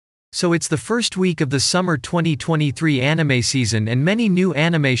So it's the first week of the summer 2023 anime season and many new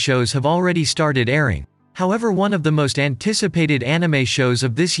anime shows have already started airing. However, one of the most anticipated anime shows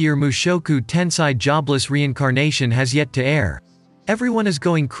of this year, Mushoku Tensei Jobless Reincarnation, has yet to air. Everyone is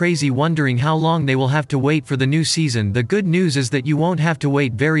going crazy wondering how long they will have to wait for the new season. The good news is that you won't have to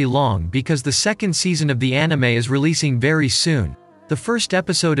wait very long because the second season of the anime is releasing very soon. The first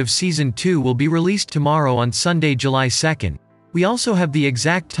episode of season 2 will be released tomorrow on Sunday, July 2nd. We also have the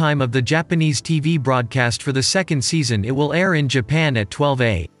exact time of the Japanese TV broadcast for the second season. It will air in Japan at 12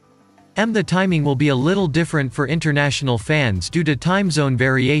 a.m. The timing will be a little different for international fans due to time zone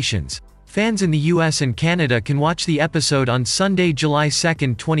variations. Fans in the US and Canada can watch the episode on Sunday, July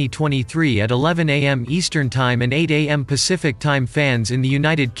 2nd, 2023 at 11 a.m. Eastern Time and 8 a.m. Pacific Time. Fans in the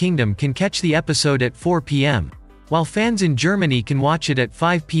United Kingdom can catch the episode at 4 p.m. while fans in Germany can watch it at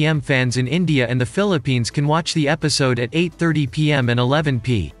 5 p.m. Fans in India and the Philippines can watch the episode at 8:30 p.m. and 11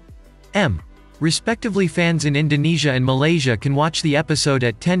 p.m. respectively. Fans in Indonesia and Malaysia can watch the episode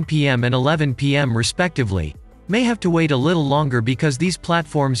at 10 p.m. and 11 p.m. respectively. May have to wait a little longer because these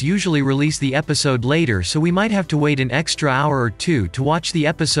platforms usually release the episode later, so we might have to wait an extra hour or two to watch the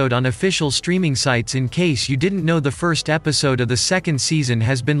episode on official streaming sites. In case you didn't know, the first episode of the second season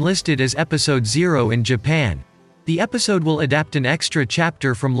has been listed as episode 0 in Japan. The episode will adapt an extra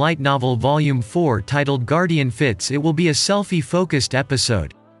chapter from light novel volume 4 titled Guardian Fits. It will be a selfie-focused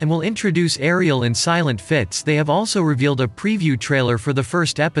episode, and will introduce Ariel and Silent Fits. They have also revealed a preview trailer for the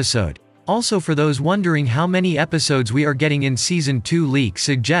first episode. Also, for those wondering how many episodes we are getting in Season 2, leaks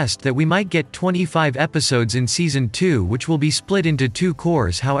suggest that we might get 25 episodes in Season 2, which will be split into 2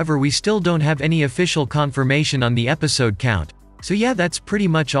 cores. However, we still don't have any official confirmation on the episode count. So yeah, that's pretty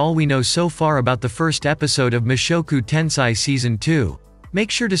much all we know so far about the first episode of Mushoku Tensei Season 2.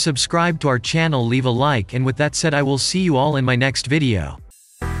 Make sure to subscribe to our channel, leave a like, and with that said, I will see you all in my next video.